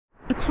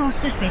across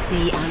the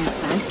city and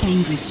South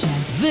Cambridgeshire.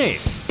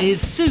 This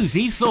is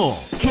Suzie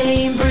Thorpe.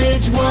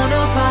 Cambridge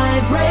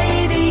 105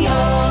 Radio.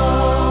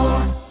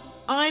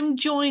 I'm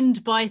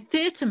joined by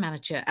theatre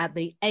manager at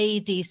the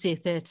ADC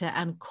Theatre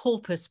and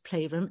Corpus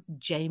Playroom,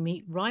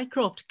 Jamie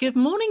Rycroft. Good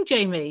morning,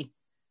 Jamie.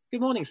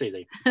 Good morning,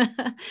 Suzie.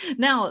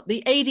 Now,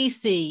 the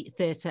ADC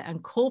Theatre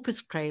and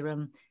Corpus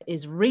Playroom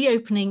is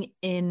reopening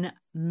in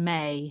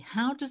May.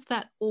 How does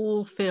that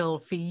all feel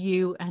for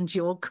you and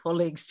your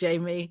colleagues,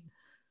 Jamie?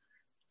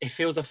 It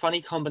feels a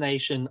funny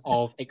combination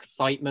of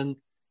excitement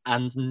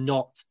and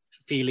not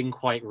feeling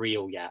quite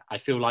real yet. I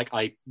feel like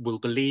I will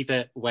believe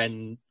it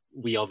when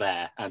we are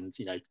there and,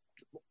 you know,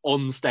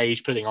 on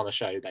stage putting on a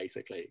show,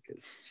 basically,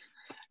 because,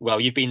 well,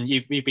 you've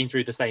been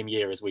through the same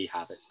year as we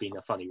have. It's been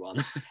a funny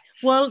one.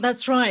 Well,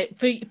 that's right.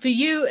 For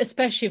you,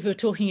 especially if we're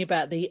talking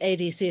about the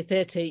ADC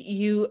Theatre,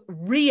 you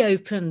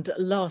reopened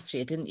last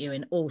year, didn't you,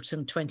 in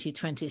autumn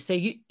 2020? So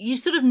you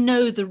sort of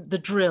know the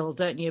drill,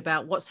 don't you,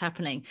 about what's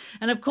happening.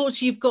 And of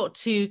course, you've got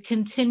to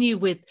continue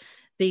with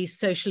the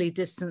socially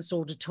distanced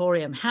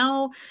auditorium.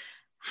 How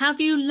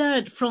have you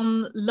learned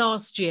from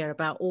last year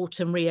about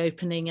autumn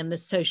reopening and the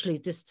socially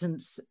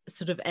distanced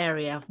sort of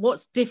area?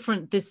 What's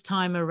different this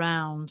time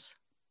around?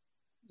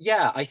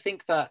 Yeah, I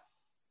think that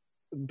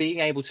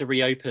being able to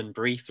reopen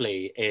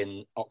briefly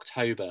in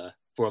October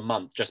for a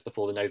month just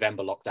before the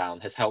November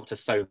lockdown has helped us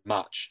so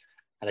much.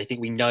 And I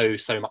think we know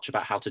so much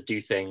about how to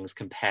do things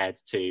compared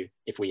to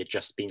if we had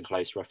just been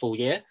closed for a full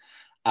year.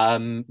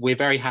 We're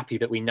very happy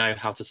that we know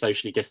how to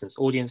socially distance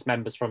audience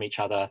members from each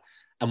other.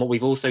 And what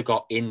we've also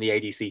got in the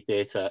ADC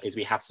Theatre is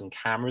we have some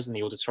cameras in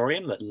the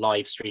auditorium that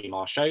live stream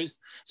our shows.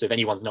 So if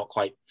anyone's not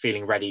quite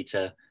feeling ready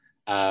to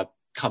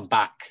come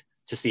back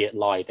to see it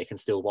live, they can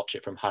still watch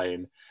it from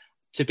home.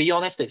 To be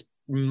honest, it's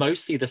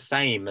mostly the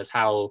same as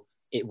how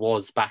it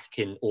was back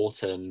in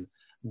autumn,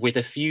 with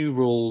a few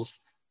rules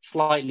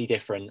slightly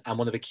different. And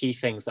one of the key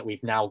things that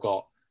we've now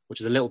got, which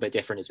is a little bit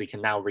different, is we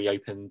can now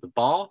reopen the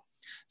bar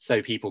so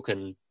people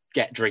can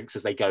get drinks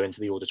as they go into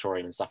the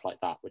auditorium and stuff like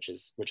that, which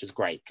is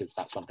great, because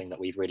that's something that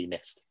we've really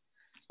missed.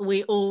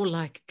 We all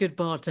like a good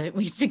bar, don't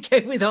we, to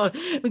go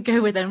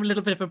with a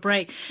little bit of a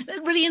break.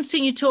 Really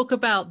interesting you talk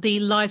about the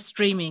live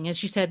streaming.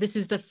 As you said, this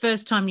is the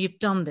first time you've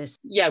done this.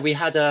 Yeah, we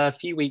had a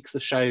few weeks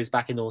of shows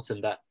back in autumn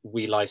that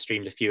we live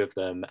streamed a few of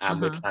them,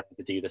 and we're planning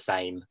to do the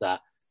same, that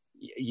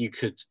you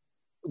could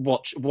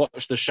watch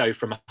the show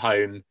from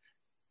home.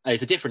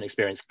 It's a different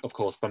experience, of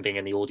course, from being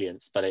in the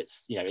audience, but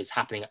it's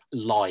happening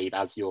live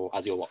as you're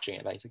watching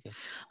it, basically.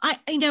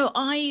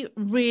 I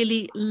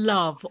really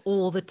love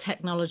all the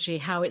technology,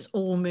 how it's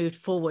all moved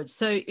forward.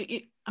 So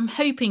I'm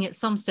hoping at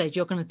some stage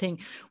you're going to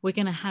think we're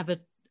going to have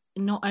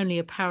not only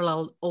a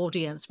parallel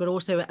audience, but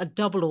also a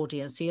double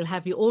audience. So you'll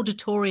have your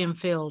auditorium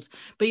filled,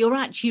 but you're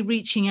actually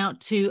reaching out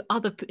to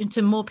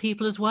more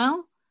people as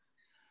well.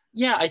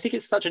 Yeah, I think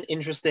it's such an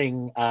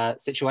interesting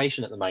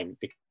situation at the moment,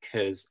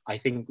 because I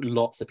think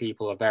lots of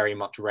people are very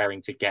much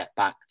raring to get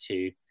back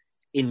to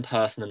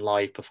in-person and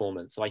live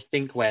performance. So I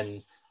think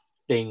when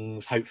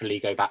things hopefully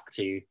go back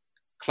to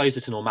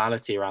closer to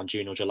normality around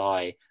June or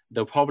July,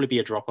 there'll probably be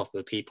a drop-off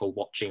of people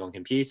watching on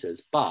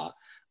computers. But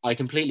I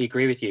completely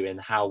agree with you in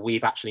how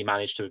we've actually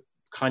managed to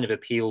kind of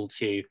appeal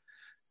to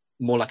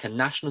more like a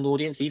national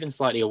audience, even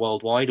slightly a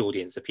worldwide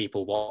audience of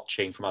people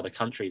watching from other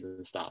countries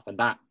and stuff. And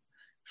that,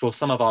 for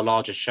some of our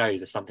largest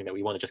shows, is something that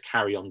we want to just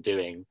carry on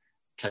doing,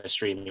 kind of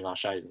streaming our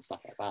shows and stuff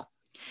like that.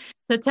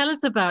 So tell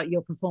us about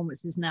your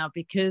performances now,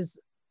 because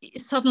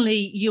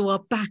suddenly you are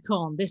back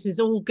on. This is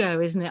all go,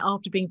 isn't it,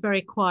 after being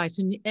very quiet?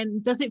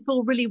 And does it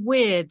feel really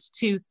weird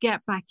to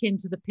get back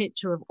into the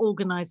picture of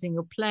organising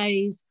your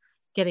plays,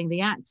 getting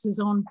the actors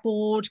on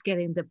board,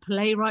 getting the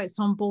playwrights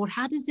on board?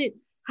 How does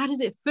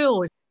it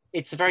feel?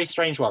 It's a very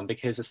strange one,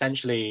 because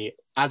essentially,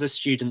 as a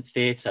student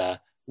theatre,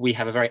 we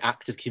have a very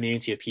active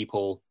community of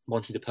people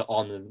wanting to put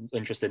on and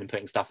interested in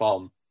putting stuff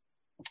on.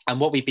 And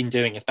what we've been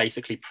doing is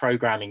basically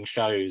programming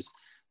shows,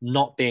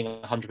 not being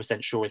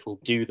 100% sure if we'll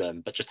do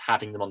them, but just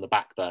having them on the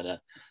back burner.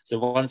 So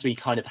once we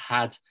kind of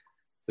had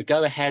the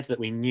go ahead that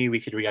we knew we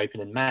could reopen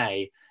in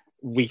May,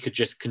 we could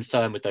just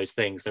confirm with those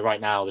things. So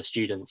right now the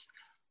students,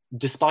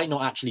 despite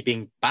not actually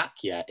being back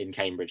yet in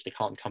Cambridge, they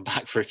can't come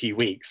back for a few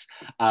weeks.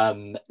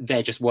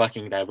 They're just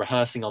they're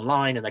rehearsing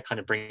online, and they're kind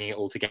of bringing it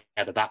all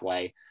together that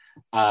way.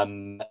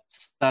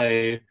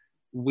 So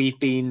we've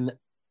been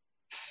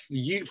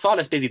far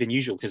less busy than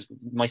usual, because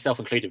myself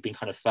included have been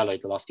kind of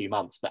furloughed the last few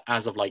months, but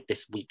as of like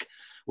this week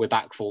we're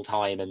back full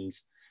time, and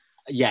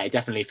yeah, it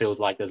definitely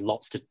feels like there's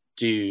lots to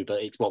do,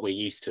 but it's what we're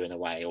used to in a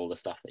way, all the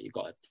stuff that you've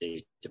got to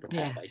do to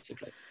prepare,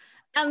 basically.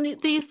 And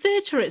the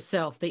theatre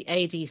itself, the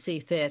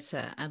ADC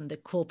Theatre and the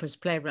Corpus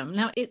Playroom,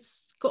 now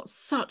it's got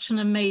such an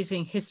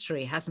amazing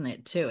history, hasn't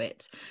it, to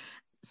it?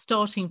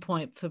 Starting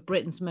point for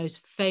Britain's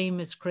most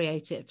famous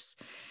creatives.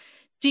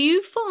 Do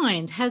you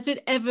find, has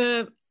it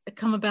ever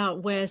come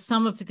about where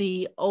some of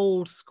the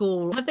old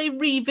school, have they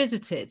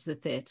revisited the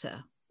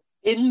theatre?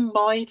 In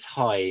my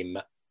time,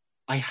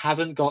 I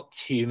haven't got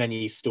too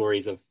many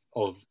stories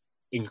of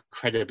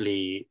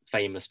incredibly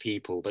famous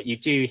people, but you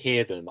do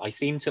hear them. I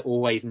seem to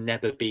always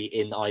never be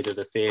in either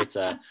the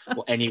theatre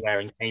or anywhere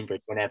in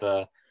Cambridge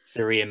whenever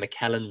Sir Ian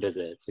McKellen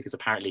visits, because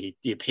apparently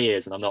he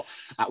appears and I'm not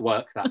at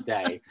work that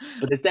day.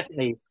 But there's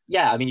definitely,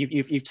 yeah, I mean,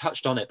 you've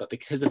touched on it, but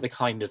because of the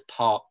kind of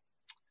part,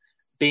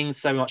 being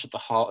so much at the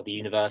heart of the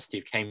University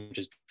of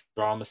Cambridge's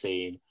drama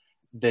scene,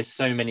 there's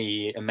so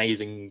many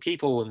amazing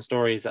people and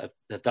stories that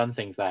have done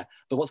things there.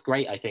 But what's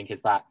great, I think,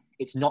 is that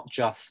it's not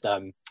just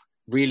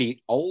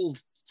really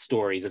old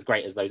stories, as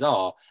great as those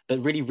are,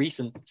 but really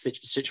recent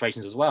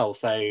situations as well.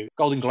 So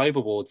Golden Globe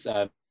Awards,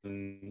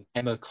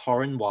 Emma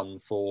Corrin won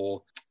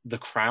for The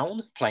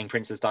Crown, playing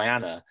Princess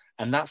Diana.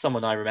 And that's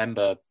someone I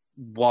remember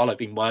while I've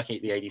been working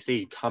at the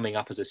ADC, coming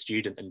up as a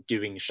student and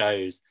doing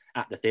shows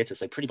at the theatre.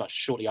 So pretty much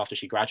shortly after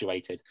she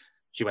graduated,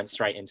 she went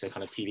straight into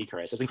kind of TV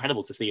career. So it's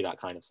incredible to see that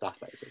kind of stuff,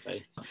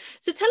 basically.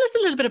 So tell us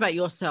a little bit about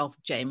yourself,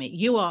 Jamie.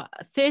 You are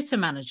a theatre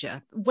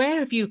manager. Where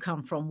have you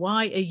come from?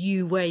 Why are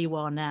you where you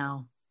are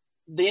now?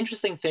 The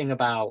interesting thing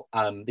about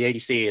the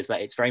ADC is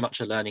that it's very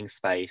much a learning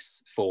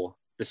space for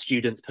the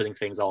students putting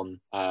things on,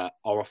 are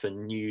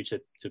often new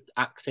to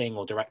acting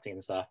or directing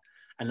and stuff.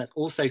 And that's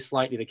also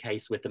slightly the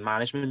case with the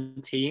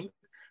management team.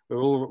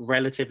 We're all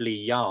relatively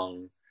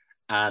young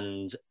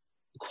and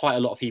quite a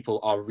lot of people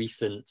are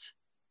recent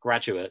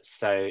graduates.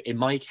 So in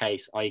my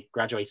case, I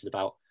graduated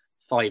about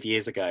 5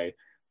 years ago.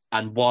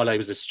 And while I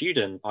was a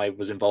student, I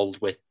was involved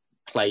with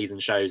plays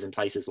and shows in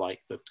places like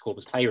the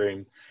Corpus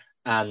Playroom,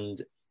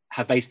 and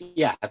have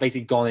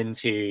basically gone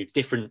into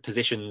different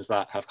positions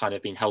that have kind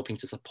of been helping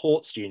to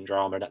support student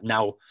drama. And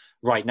now,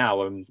 right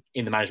now, I'm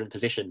in the management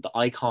position, but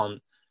I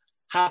can't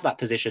have that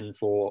position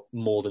for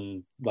more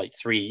than like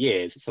 3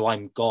 years. So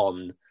I'm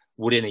gone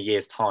within a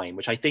year's time,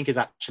 which I think is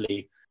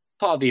actually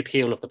part of the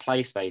appeal of the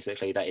place,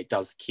 basically, that it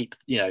does keep,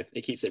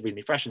 it keeps it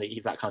reasonably fresh and it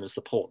keeps that kind of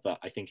support that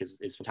I think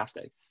is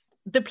fantastic.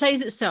 The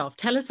plays itself,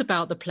 tell us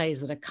about the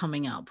plays that are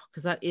coming up,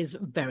 because that is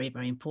very,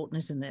 very important,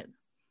 isn't it?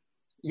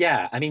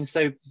 Yeah, I mean,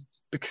 so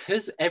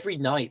because every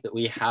night that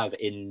we have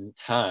in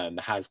term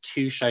has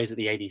 2 shows at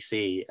the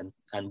ADC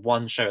and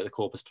 1 show at the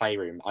Corpus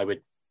Playroom, I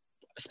would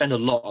spend a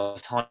lot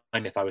of time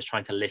if I was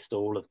trying to list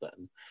all of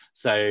them.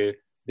 So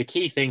the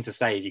key thing to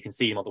say is you can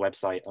see them on the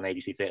website on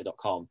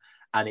adctheatre.com,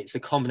 and it's a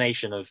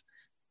combination of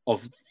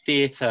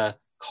theatre,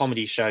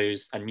 comedy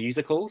shows and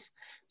musicals.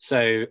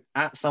 So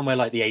at somewhere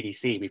like the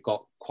ADC, we've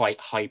got quite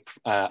high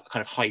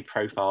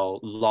profile,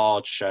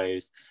 large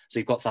shows. So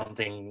you've got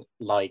something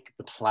like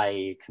the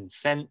play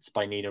Consent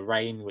by Nina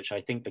Raine, which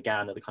I think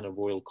began at the kind of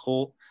Royal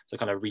Court. So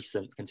kind of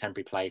recent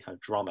contemporary play, kind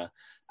of drama,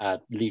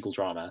 legal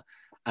drama.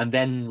 And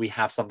then we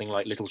have something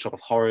like Little Shop of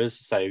Horrors.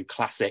 So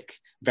classic,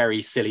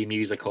 very silly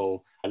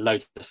musical,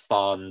 loads of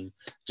fun,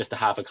 just to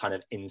have a kind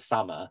of in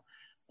summer.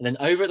 And then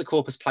over at the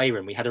Corpus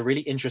Playroom, we had a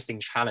really interesting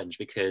challenge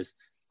because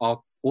our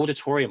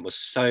auditorium was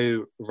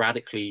so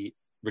radically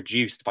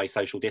reduced by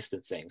social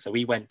distancing. So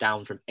we went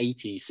down from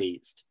 80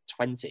 seats to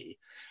 20.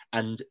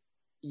 And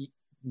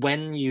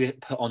when you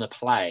put on a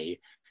play,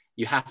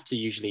 you have to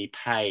usually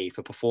pay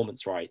for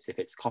performance rights if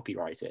it's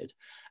copyrighted.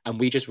 And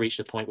we just reached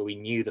a point where we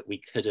knew that we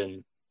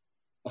couldn't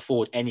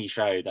afford any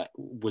show that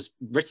was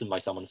written by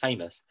someone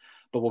famous.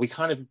 But what we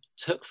kind of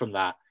took from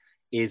that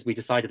is we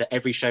decided that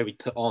every show we'd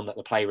put on at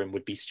the Playroom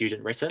would be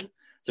student written.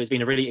 So it's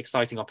been a really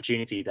exciting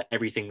opportunity that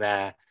everything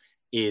there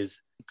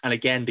is, and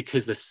again,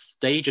 because the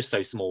stage is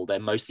so small, they're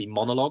mostly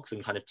monologues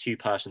and kind of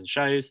 2-person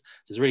shows.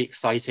 So it's really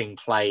exciting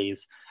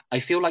plays.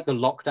 I feel like the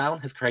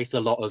lockdown has created a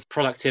lot of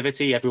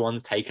productivity.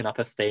 Everyone's taken up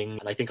a thing.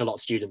 And I think a lot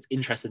of students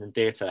interested in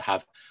theatre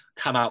have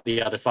come out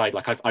the other side.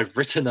 Like I've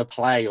written a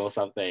play or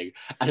something,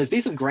 and there's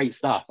been some great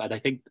stuff. And I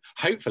think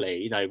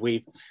hopefully,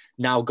 we've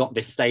now got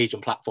this stage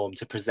and platform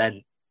to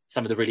present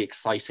some of the really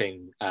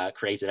exciting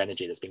creative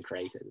energy that's been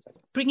created.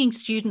 Bringing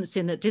students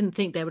in that didn't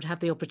think they would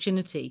have the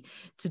opportunity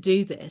to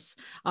do this,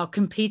 are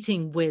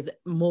competing with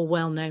more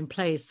well-known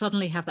plays,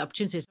 suddenly have the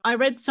opportunities. I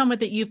read somewhere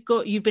that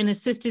you've been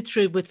assisted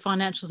through with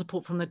financial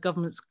support from the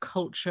government's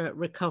Culture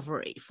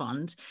Recovery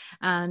Fund,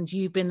 and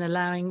you've been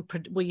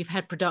you've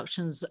had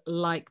productions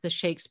like the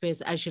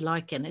Shakespeare's As You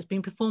Like It, and it's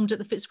been performed at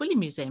the Fitzwilliam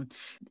Museum.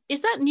 Is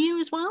that new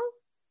as well?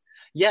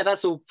 Yeah,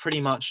 that's all pretty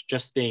much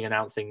just being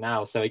announcing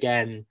now. So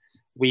again,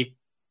 we've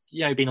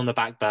been on the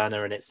back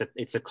burner, and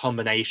it's a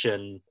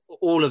combination.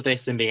 All of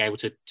this and being able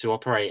to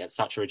operate at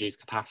such a reduced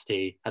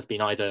capacity has been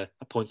either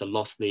a points of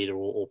loss leader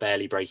or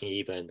barely breaking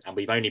even. And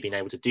we've only been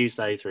able to do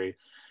so through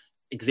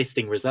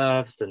existing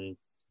reserves, and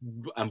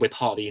we're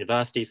part of the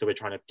university, so we're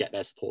trying to get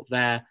their support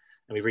there.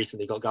 And we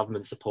recently got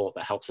government support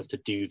that helps us to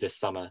do this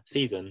summer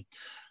season.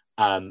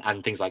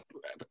 And things like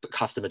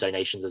customer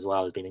donations as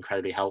well has been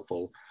incredibly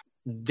helpful.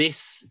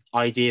 This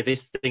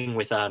thing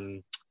with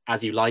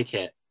As You Like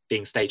It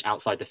being staged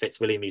outside the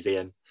Fitzwilliam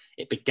Museum,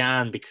 it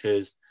began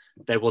because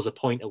there was a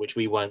point at which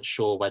we weren't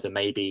sure whether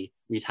maybe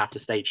we'd have to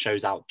stage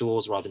shows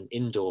outdoors rather than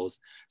indoors.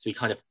 So we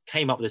kind of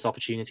came up with this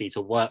opportunity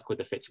to work with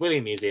the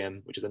Fitzwilliam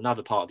Museum, which is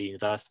another part of the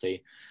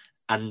university.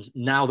 And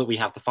now that we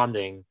have the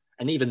funding,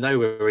 and even though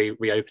we're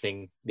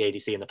reopening the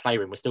ADC and the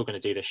Playroom, we're still going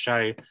to do this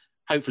show,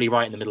 hopefully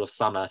right in the middle of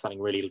summer,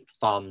 something really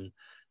fun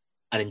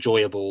and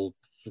enjoyable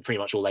for pretty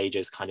much all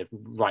ages, kind of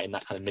right in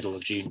that kind of middle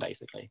of June,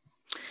 basically.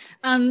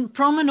 And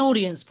from an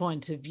audience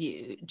point of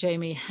view,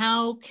 Jamie,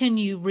 how can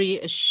you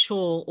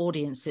reassure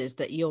audiences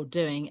that you're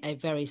doing a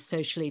very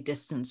socially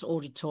distanced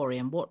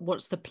auditorium?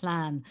 What's the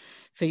plan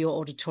for your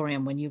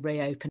auditorium when you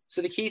reopen?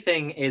 So the key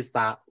thing is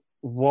that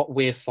what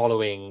we're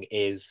following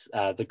is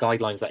the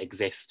guidelines that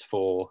exist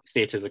for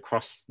theatres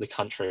across the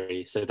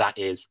country. So that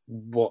is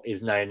what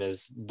is known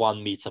as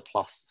 1 metre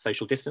plus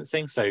social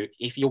distancing. So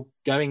if you're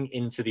going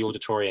into the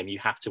auditorium, you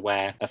have to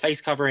wear a face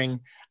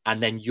covering,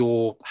 and then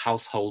your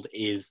household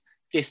is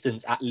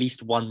distance at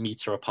least 1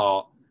 metre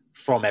apart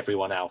from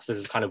everyone else. This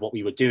is kind of what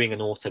we were doing in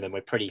autumn, and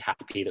we're pretty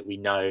happy that we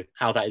know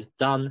how that is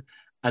done.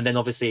 And then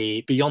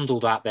obviously beyond all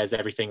that, there's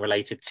everything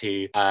related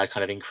to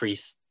kind of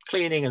increased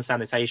cleaning and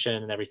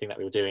sanitation and everything that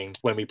we were doing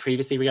when we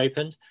previously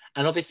reopened.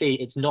 And obviously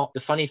it's not,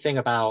 the funny thing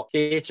about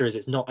theatre is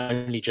it's not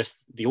only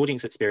just the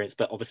audience experience,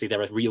 but obviously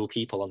there are real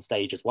people on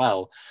stage as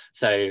well.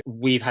 So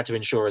we've had to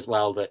ensure as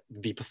well that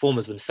the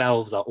performers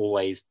themselves are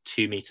always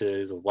 2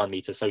 meters or 1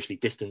 meter socially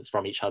distanced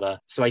from each other.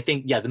 So I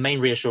think, the main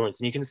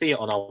reassurance, and you can see it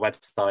on our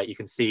website, you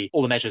can see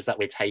all the measures that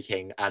we're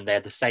taking, and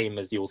they're the same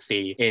as you'll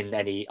see in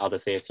any other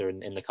theatre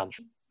in the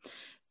country.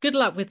 Good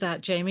luck with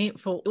that, Jamie,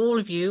 for all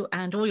of you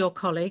and all your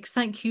colleagues.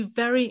 Thank you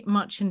very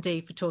much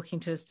indeed for talking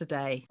to us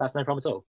today. That's no problem at all.